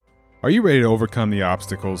Are you ready to overcome the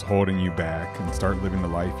obstacles holding you back and start living the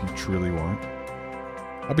life you truly want?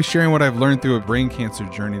 I'll be sharing what I've learned through a brain cancer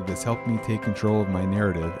journey that's helped me take control of my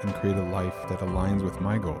narrative and create a life that aligns with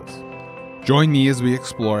my goals. Join me as we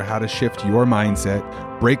explore how to shift your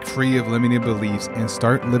mindset, break free of limiting beliefs, and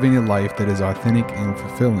start living a life that is authentic and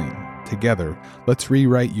fulfilling. Together, let's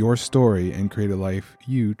rewrite your story and create a life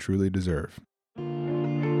you truly deserve.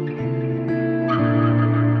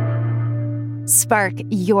 Spark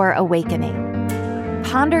your awakening.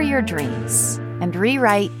 Ponder your dreams and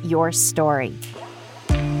rewrite your story.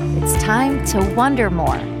 It's time to wonder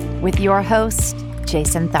more with your host,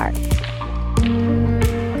 Jason Tharp.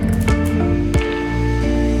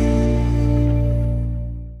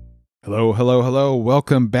 Hello.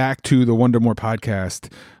 Welcome back to the Wonder More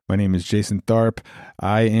podcast. My name is Jason Tharp.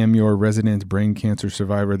 I am your resident brain cancer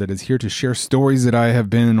survivor that is here to share stories that I have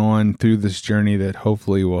been on through this journey that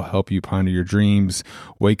hopefully will help you ponder your dreams,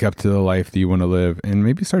 wake up to the life that you want to live, and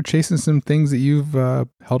maybe start chasing some things that you've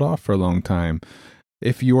held off for a long time.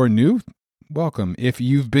 If you are new, welcome. If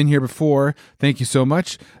you've been here before, thank you so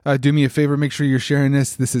much. Do me a favor, make sure you're sharing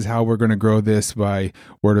this. This is how we're going to grow this, by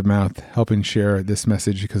word of mouth, helping share this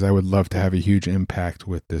message, because I would love to have a huge impact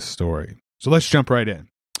with this story. So let's jump right in.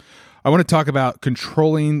 I want to talk about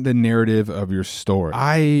controlling the narrative of your story.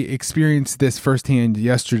 I experienced this firsthand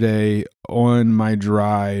yesterday on my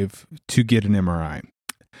drive to get an MRI.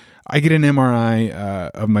 I get an MRI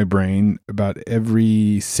of my brain about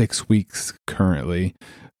every 6 weeks currently.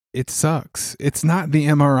 It sucks. It's not the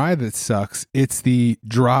MRI that sucks. It's the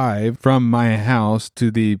drive from my house to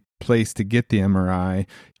the place to get the MRI,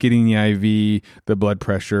 getting the IV, the blood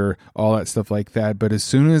pressure, all that stuff like that. But as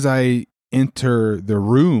soon as I enter the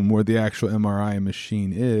room where the actual MRI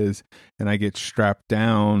machine is, and I get strapped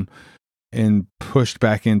down and pushed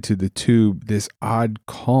back into the tube, this odd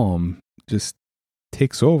calm just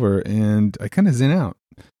takes over and I kind of zen out.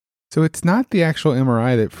 So it's not the actual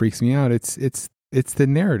MRI that freaks me out. It's the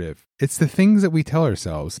narrative. It's the things that we tell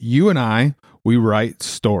ourselves. You and I, we write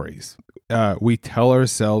stories. We tell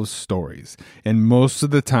ourselves stories. And most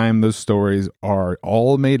of the time, those stories are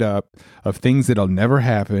all made up of things that'll never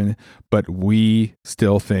happen, but we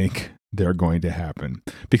still think they're going to happen,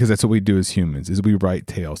 because that's what we do as humans, is we write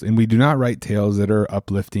tales. And we do not write tales that are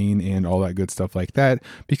uplifting and all that good stuff like that,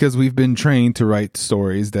 because we've been trained to write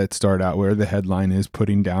stories that start out where the headline is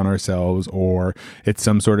putting down ourselves, or it's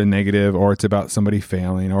some sort of negative, or it's about somebody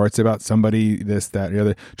failing, or it's about somebody this, that, or the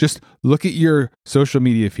other. Just look at your social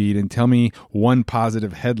media feed and tell me one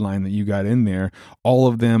positive headline that you got in there. All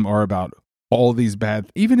of them are about all these bad,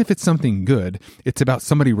 even if it's something good, it's about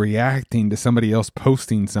somebody reacting to somebody else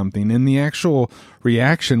posting something. And the actual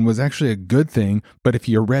reaction was actually a good thing. But if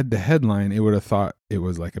you read the headline, it would have thought it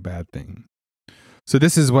was like a bad thing. So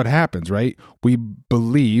this is what happens, right? We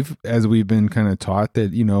believe, as we've been kind of taught,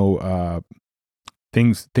 that,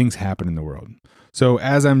 things happen in the world. So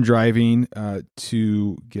as I'm driving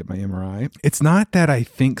to get my MRI, it's not that I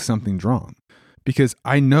think something's wrong, because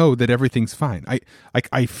I know that everything's fine.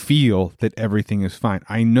 I feel that everything is fine.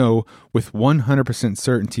 I know with 100%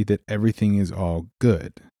 certainty that everything is all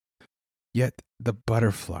good. Yet the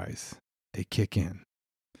butterflies, they kick in.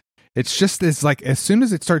 It's like, as soon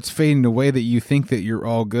as it starts fading away, that you think that you're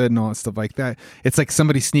all good and all that stuff like that, it's like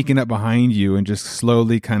somebody sneaking up behind you and just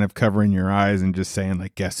slowly kind of covering your eyes and just saying,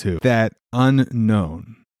 like, guess who? That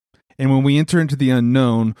unknown. And when we enter into the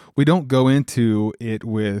unknown, we don't go into it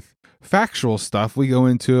with factual stuff. We go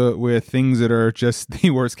into it with things that are just the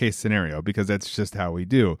worst case scenario, because that's just how we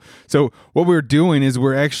do. So what we're doing is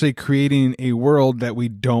we're actually creating a world that we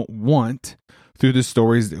don't want through the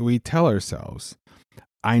stories that we tell ourselves.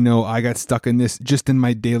 I know I got stuck in this just in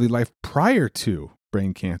my daily life prior to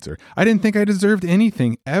brain cancer. I didn't think I deserved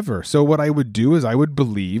anything ever. So what I would do is I would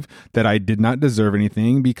believe that I did not deserve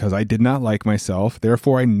anything because I did not like myself.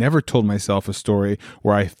 Therefore, I never told myself a story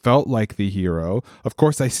where I felt like the hero. Of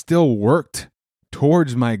course, I still worked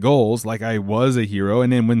towards my goals like I was a hero.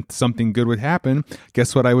 And then when something good would happen,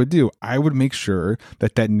 guess what I would do? I would make sure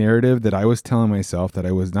that that narrative that I was telling myself that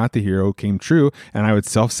I was not the hero came true, and I would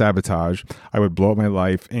self-sabotage. I would blow up my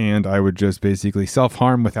life, and I would just basically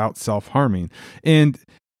self-harm without self-harming. And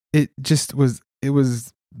it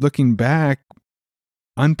was looking back,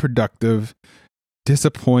 unproductive,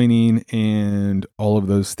 disappointing, and all of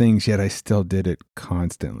those things, yet I still did it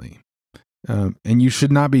constantly. And you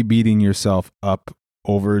should not be beating yourself up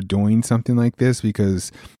over doing something like this,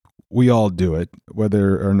 because we all do it,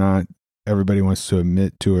 whether or not everybody wants to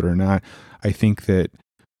admit to it or not. I think that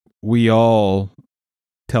we all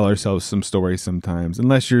tell ourselves some stories sometimes,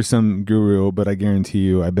 unless you're some guru. But I guarantee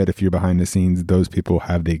you, I bet if you're behind the scenes, those people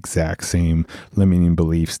have the exact same limiting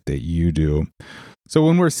beliefs that you do. So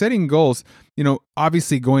when we're setting goals,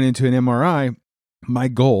 obviously going into an MRI, my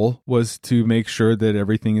goal was to make sure that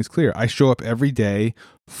everything is clear. I show up every day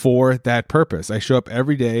for that purpose. I show up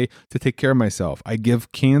every day to take care of myself. I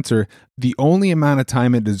give cancer the only amount of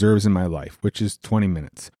time it deserves in my life, which is 20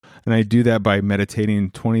 minutes. And I do that by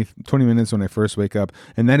meditating 20 minutes when I first wake up.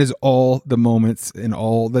 And that is all the moments and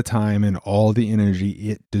all the time and all the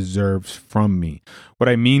energy it deserves from me. What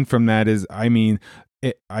I mean from that is,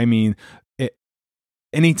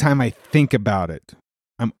 anytime I think about it,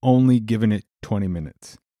 I'm only giving it 20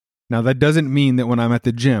 minutes. Now, that doesn't mean that when I'm at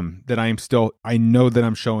the gym that I know that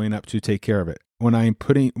I'm showing up to take care of it. When I'm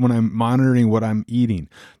monitoring what I'm eating,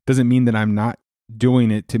 doesn't mean that I'm not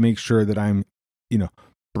doing it to make sure that I'm,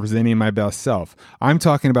 presenting my best self. I'm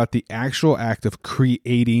talking about the actual act of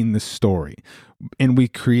creating the story. And we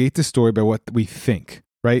create the story by what we think,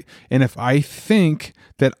 right? And if I think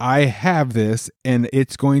that I have this and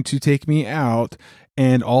it's going to take me out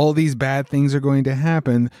and all these bad things are going to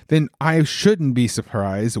happen, then I shouldn't be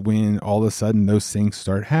surprised when all of a sudden those things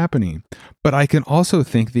start happening. But I can also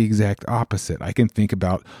think the exact opposite. I can think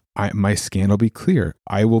about my skin will be clear.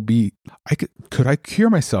 Could I cure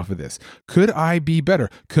myself of this? Could I be better?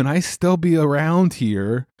 Could I still be around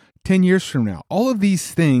here 10 years from now? All of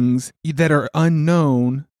these things that are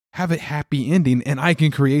unknown have a happy ending, and I can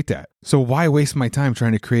create that. So why waste my time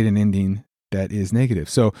trying to create an ending that is negative?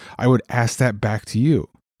 So I would ask that back to you.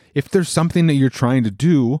 If there's something that you're trying to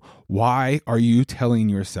do, why are you telling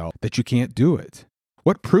yourself that you can't do it?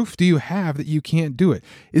 What proof do you have that you can't do it?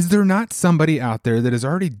 Is there not somebody out there that is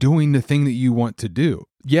already doing the thing that you want to do?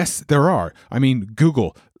 Yes, there are. I mean,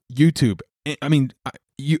 Google, YouTube. I mean,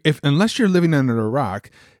 unless you're living under a rock,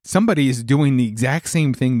 somebody is doing the exact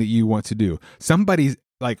same thing that you want to do. Somebody's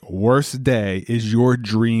worst day is your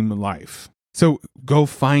dream life. So go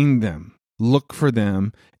find them. Look for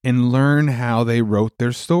them and learn how they wrote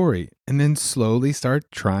their story, and then slowly start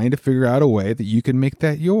trying to figure out a way that you can make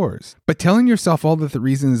that yours. But telling yourself all the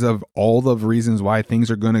reasons why things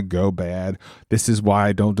are going to go bad, this is why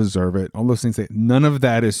I don't deserve it, all those things, none of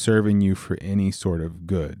that is serving you for any sort of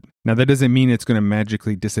good. Now, that doesn't mean it's going to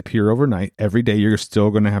magically disappear overnight. Every day you're still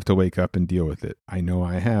going to have to wake up and deal with it. I know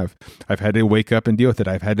I have. I've had to wake up and deal with it.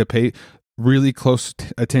 I've had to pay really close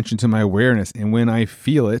attention to my awareness. And when I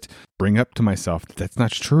feel it, bring up to myself, that's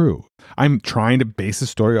not true. I'm trying to base a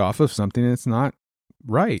story off of something that's not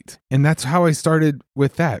right. And that's how I started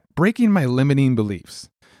with that. Breaking my limiting beliefs.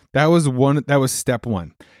 That was step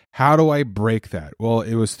one. How do I break that? Well,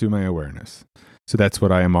 it was through my awareness. So that's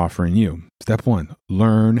what I am offering you. Step one,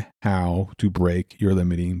 learn how to break your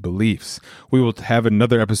limiting beliefs. We will have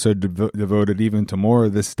another episode devoted even to more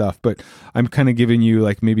of this stuff, but I'm kind of giving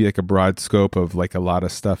you maybe a broad scope of a lot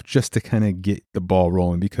of stuff just to kind of get the ball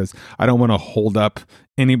rolling, because I don't want to hold up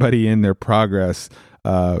anybody in their progress.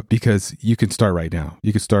 Because you can start right now.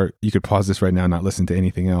 You could pause this right now, not listen to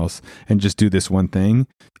anything else, and just do this one thing,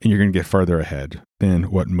 and you're going to get farther ahead than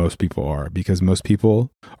what most people are, because most people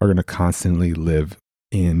are going to constantly live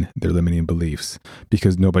in their limiting beliefs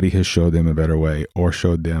because nobody has showed them a better way or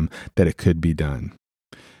showed them that it could be done.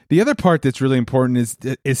 The other part that's really important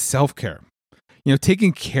is self-care.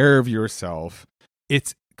 Taking care of yourself,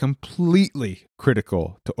 it's completely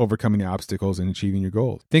critical to overcoming the obstacles and achieving your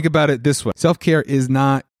goals. Think about it this way. Self-care is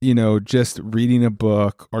not, just reading a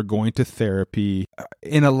book or going to therapy.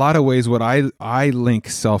 In a lot of ways, what I link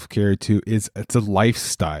self-care to is it's a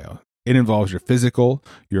lifestyle. It involves your physical,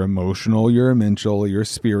 your emotional, your mental, your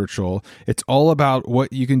spiritual. It's all about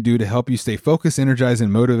what you can do to help you stay focused, energized,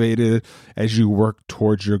 and motivated as you work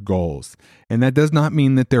towards your goals. And that does not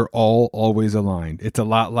mean that they're all always aligned. It's a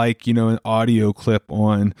lot like, an audio clip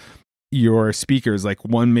your speakers,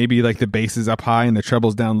 one maybe the bass is up high and the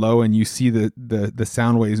treble's down low, and you see the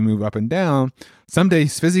sound waves move up and down. Some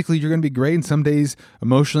days physically you're going to be great, and some days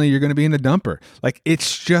emotionally you're going to be in the dumper.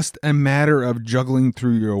 It's just a matter of juggling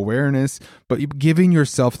through your awareness, but giving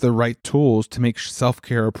yourself the right tools to make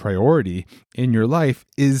self-care a priority in your life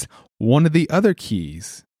is one of the other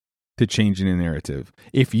keys to changing a narrative.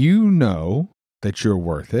 If you know that you're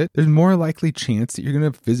worth it, there's more likely chance that you're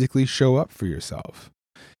going to physically show up for yourself.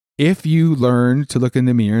 If you learn to look in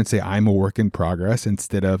the mirror and say, I'm a work in progress,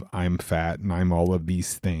 instead of I'm fat and I'm all of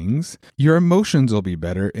these things, your emotions will be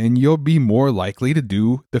better and you'll be more likely to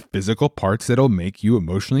do the physical parts that'll make you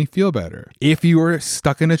emotionally feel better. If you are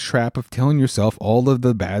stuck in a trap of telling yourself all of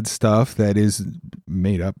the bad stuff that is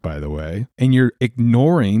made up, by the way, and you're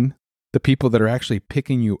ignoring the people that are actually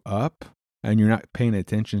picking you up and you're not paying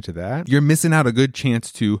attention to that, you're missing out a good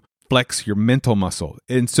chance to flex your mental muscle.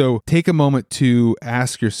 And so take a moment to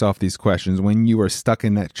ask yourself these questions when you are stuck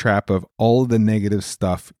in that trap of all the negative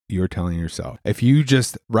stuff you're telling yourself. If you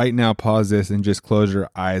just right now pause this and just close your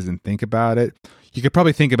eyes and think about it, you could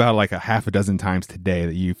probably think about like a half a dozen times today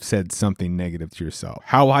that you've said something negative to yourself.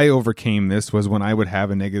 How I overcame this was when I would have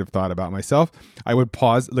a negative thought about myself, I would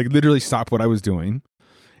pause, like literally stop what I was doing.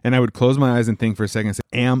 And I would close my eyes and think for a second and say,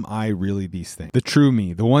 am I really these things? The true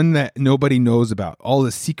me, the one that nobody knows about, all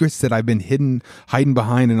the secrets that I've been hiding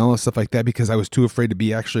behind and all this stuff like that because I was too afraid to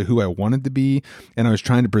be actually who I wanted to be. And I was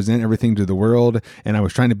trying to present everything to the world and I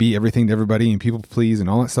was trying to be everything to everybody and people please and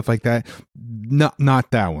all that stuff like that.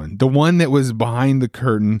 Not that one. The one that was behind the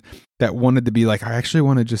curtain that wanted to be like, I actually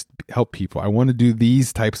want to just help people. I want to do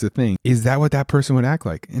these types of things. Is that what that person would act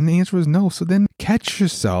like? And the answer was no. So then catch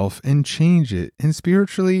yourself and change it. And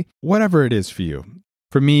spiritually, whatever it is for you.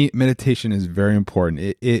 For me, meditation is very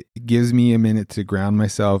important. It gives me a minute to ground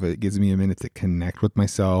myself. It gives me a minute to connect with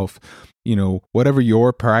myself. You know, whatever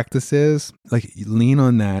your practice is, like lean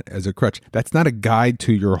on that as a crutch. That's not a guide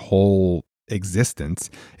to your whole existence.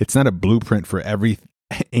 It's not a blueprint for every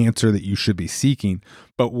answer that you should be seeking.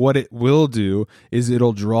 But what it will do is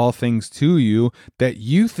it'll draw things to you that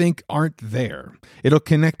you think aren't there. It'll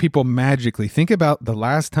connect people magically. Think about the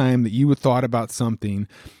last time that you thought about something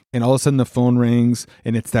and all of a sudden the phone rings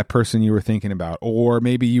and it's that person you were thinking about. Or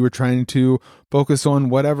maybe you were trying to focus on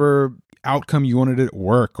whatever outcome you wanted at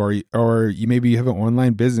work, or you maybe you have an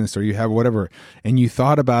online business or you have whatever, and you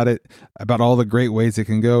thought about it, about all the great ways it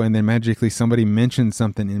can go, and then magically somebody mentioned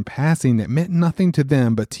something in passing that meant nothing to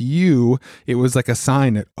them, but to you, it was like a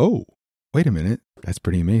sign that, oh, wait a minute, that's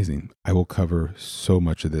pretty amazing. I will cover so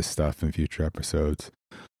much of this stuff in future episodes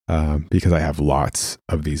because I have lots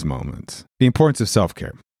of these moments. The importance of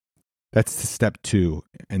self-care. That's step 2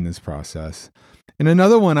 in this process. And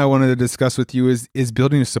another one I wanted to discuss with you is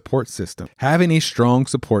building a support system. Having a strong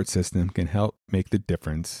support system can help make the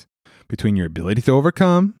difference between your ability to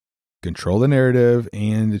overcome, control the narrative,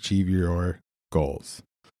 and achieve your goals.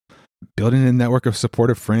 Building a network of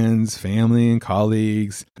supportive friends, family, and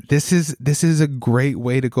colleagues. This is a great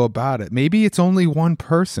way to go about it. Maybe it's only one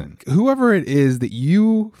person. Whoever it is that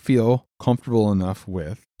you feel comfortable enough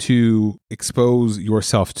with to expose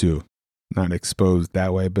yourself to. Not exposed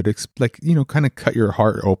that way, but kind of cut your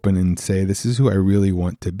heart open and say, this is who I really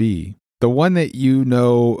want to be. The one that you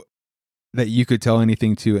know that you could tell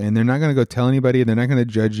anything to, and they're not going to go tell anybody, they're not going to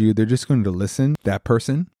judge you, they're just going to listen. That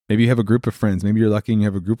person, maybe you have a group of friends, maybe you're lucky and you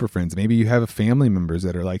have a group of friends, maybe you have family members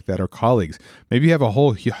that are like that or colleagues, maybe you have a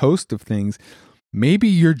whole host of things. Maybe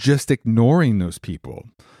you're just ignoring those people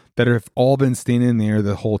that have all been standing there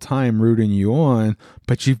the whole time rooting you on,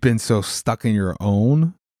 but you've been so stuck in your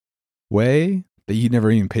own way that you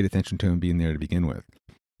never even paid attention to them being there to begin with.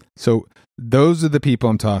 So those are the people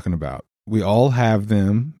I'm talking about. We all have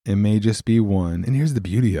them. It may just be one. And here's the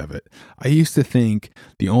beauty of it. I used to think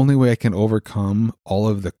the only way I can overcome all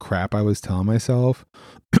of the crap I was telling myself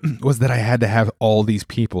was that I had to have all these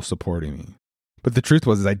people supporting me. But the truth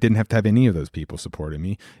was I didn't have to have any of those people supporting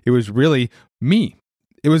me. It was really me.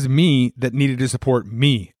 It was me that needed to support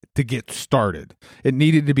me to get started. It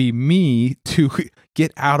needed to be me to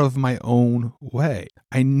get out of my own way.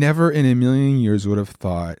 I never in a million years would have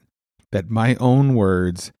thought that my own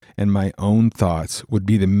words and my own thoughts would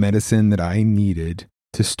be the medicine that I needed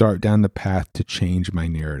to start down the path to change my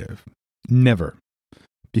narrative. Never.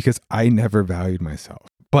 Because I never valued myself.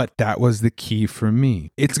 But that was the key for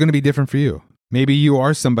me. It's going to be different for you. Maybe you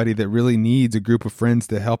are somebody that really needs a group of friends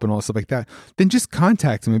to help and all stuff like that. Then just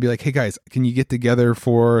contact them and be like, hey guys, can you get together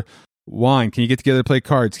for wine? Can you get together to play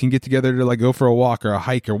cards? Can you get together to go for a walk or a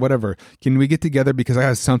hike or whatever? Can we get together because I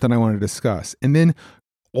have something I want to discuss? And then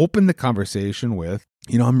open the conversation with,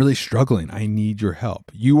 I'm really struggling. I need your help.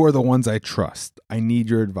 You are the ones I trust. I need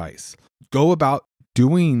your advice. Go about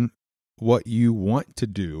doing what you want to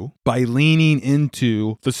do by leaning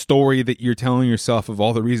into the story that you're telling yourself of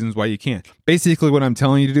all the reasons why you can't. Basically, what I'm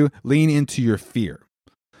telling you to do, lean into your fear.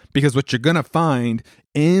 Because what you're going to find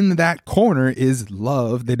in that corner is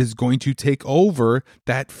love that is going to take over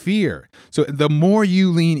that fear. So the more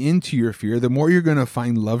you lean into your fear, the more you're going to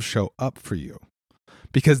find love show up for you.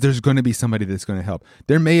 Because there's going to be somebody that's going to help.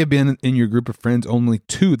 There may have been in your group of friends only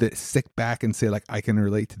 2 that stick back and say, I can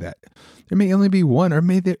relate to that. There may only be 1, or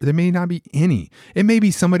there may not be any. It may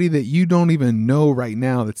be somebody that you don't even know right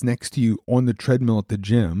now that's next to you on the treadmill at the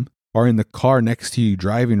gym or in the car next to you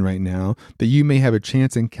driving right now that you may have a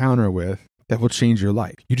chance encounter with that will change your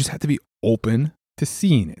life. You just have to be open to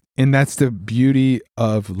seeing it. And that's the beauty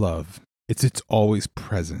of love. It's always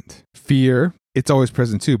present. Fear it's always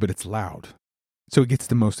present too, but it's loud. So it gets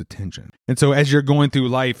the most attention. And so as you're going through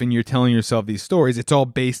life and you're telling yourself these stories, it's all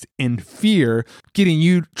based in fear,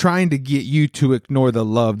 trying to get you to ignore the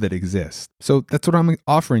love that exists. So that's what I'm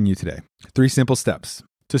offering you today. 3 simple steps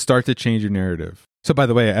to start to change your narrative. So by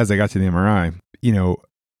the way, as I got to the MRI,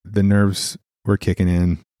 the nerves were kicking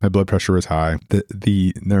in. My blood pressure was high.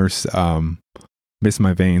 The nurse missed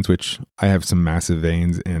my veins, which I have some massive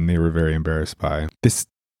veins, and they were very embarrassed by. This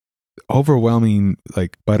overwhelming,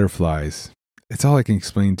 like butterflies. It's all I can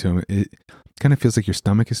explain to him. It kind of feels like your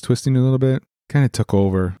stomach is twisting a little bit. Kind of took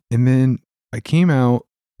over. And then I came out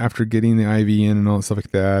after getting the IV in and all that stuff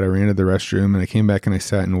like that. I ran to the restroom and I came back and I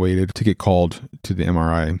sat and waited to get called to the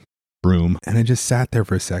MRI room. And I just sat there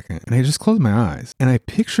for a second and I just closed my eyes and I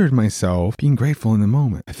pictured myself being grateful in the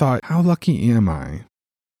moment. I thought, how lucky am I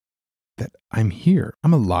that I'm here?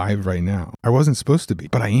 I'm alive right now. I wasn't supposed to be,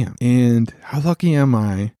 but I am. And how lucky am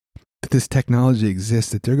I that this technology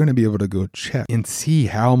exists, that they're going to be able to go check and see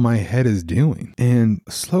how my head is doing. And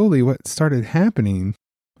slowly what started happening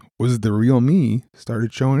was the real me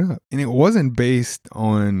started showing up. And it wasn't based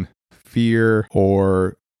on fear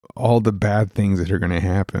or all the bad things that are going to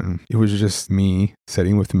happen. It was just me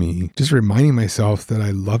sitting with me, just reminding myself that I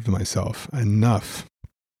loved myself enough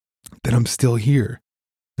that I'm still here.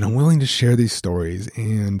 And I'm willing to share these stories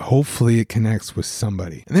and hopefully it connects with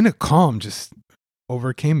somebody. And then a calm just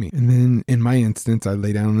overcame me. And then in my instance, I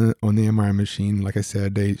lay down on the MRI machine. Like I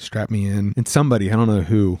said, they strapped me in. And somebody, I don't know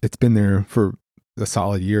who, it's been there for a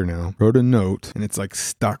solid year now, wrote a note and it's like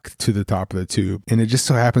stuck to the top of the tube. And it just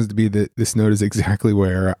so happens to be that this note is exactly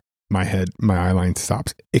where my eye line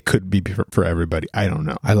stops. It could be for everybody. I don't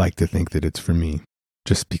know. I like to think that it's for me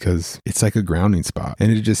just because it's like a grounding spot.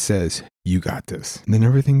 And it just says, you got this. And then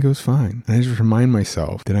everything goes fine. And I just remind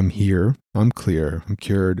myself that I'm here, I'm clear, I'm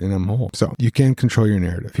cured, and I'm whole. So you can't control your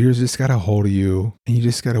narrative. Fear's just got a hold of you and you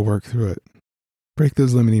just got to work through it. Break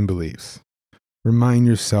those limiting beliefs. Remind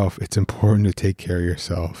yourself it's important to take care of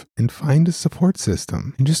yourself and find a support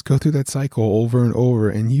system and just go through that cycle over and over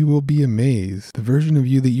and you will be amazed. The version of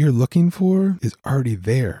you that you're looking for is already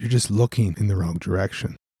there. You're just looking in the wrong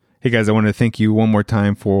direction. Hey guys, I want to thank you one more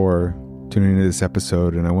time for tuning into this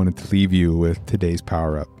episode, and I wanted to leave you with today's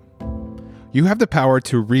power up. You have the power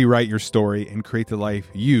to rewrite your story and create the life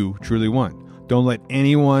you truly want. Don't let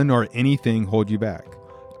anyone or anything hold you back.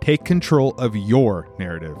 Take control of your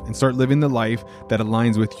narrative and start living the life that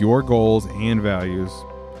aligns with your goals and values.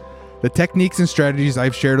 The techniques and strategies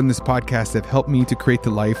I've shared on this podcast have helped me to create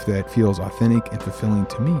the life that feels authentic and fulfilling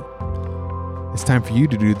to me. It's time for you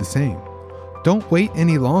to do the same. Don't wait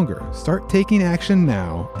any longer. Start taking action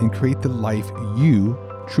now and create the life you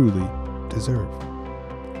truly deserve.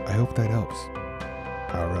 I hope that helps.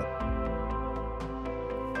 Power up.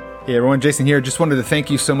 Hey everyone, Jason here. Just wanted to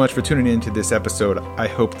thank you so much for tuning in to this episode. I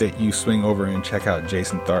hope that you swing over and check out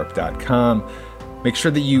jasontharp.com. Make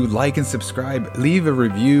sure that you like and subscribe, leave a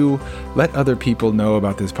review, let other people know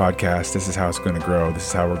about this podcast. This is how it's going to grow. This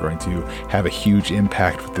is how we're going to have a huge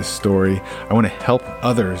impact with this story. I want to help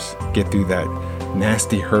others get through that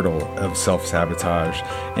nasty hurdle of self-sabotage.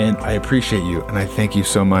 And I appreciate you and I thank you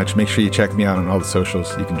so much. Make sure you check me out on all the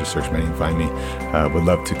socials. You can just search my name and find me. Would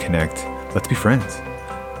love to connect. Let's be friends.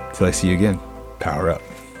 Till I see you again, power up.